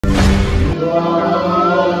Glory,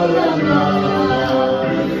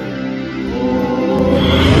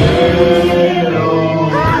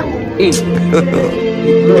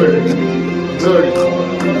 glory,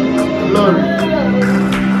 glory.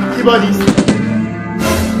 Keyboardist.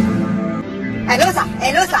 Hello, sir.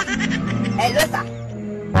 Hello, sir. Hello, sir.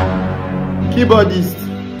 Keyboardist.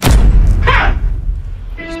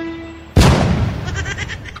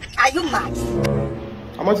 Are you mad?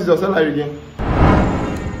 How much is your salary again?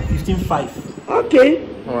 15.5. Okay.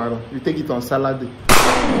 Alright, you take it on salary.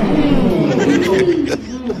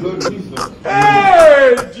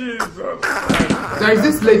 Hey, Jesus! There is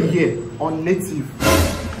this lady here on native.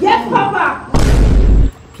 Yes, Papa.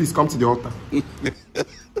 Please come to the altar.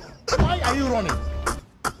 Why are you running?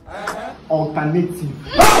 Alternative.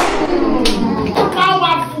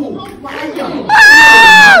 Powerful!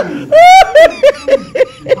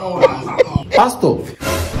 Pastor,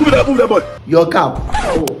 Move the ball. your cap.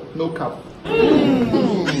 Oh, no cap.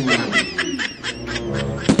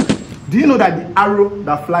 Do you know that the arrow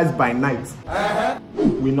that flies by night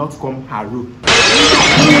will not come arrow?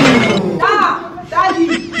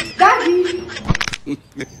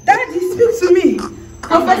 Daddy, speak to me.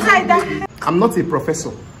 Prophesy that. I'm not a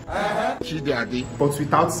professor. But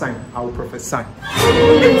without sign, I will prophesy.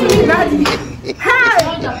 Daddy.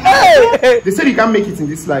 Hey! They said you can't make it in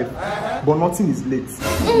this life, but nothing is late.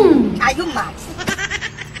 Are you mad?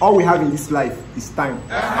 All we have in this life is time,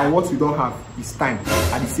 and what we don't have is time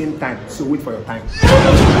at the same time. So wait for your time.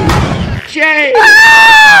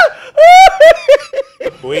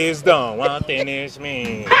 Wisdom, one thing is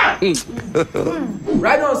me.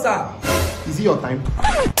 Right on, sir. Is it your time?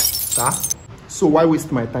 Sir? So why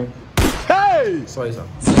waste my time? Hey! Sorry, sir.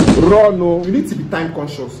 Run, no. You need to be time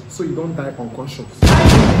conscious so you don't die unconscious.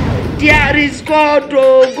 There is God,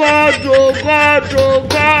 oh God, oh God, oh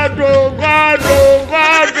God, oh God, oh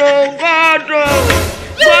God, oh God,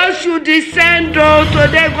 oh. God should descend, oh,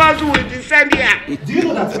 today God will descend here. Do you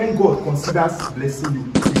know that when God considers blessing you,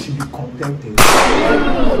 you should be contented?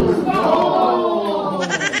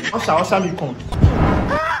 Usher me come.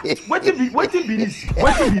 Waiting be this.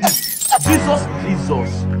 Jesus.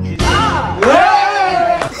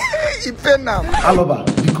 Alaba,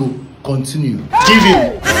 Biko, continue. Give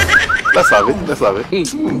him. Let's have it.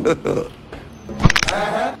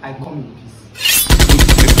 I come in peace.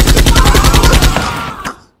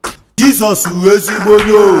 Jesus, who is Jesus,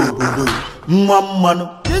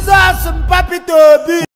 Papi Tobi.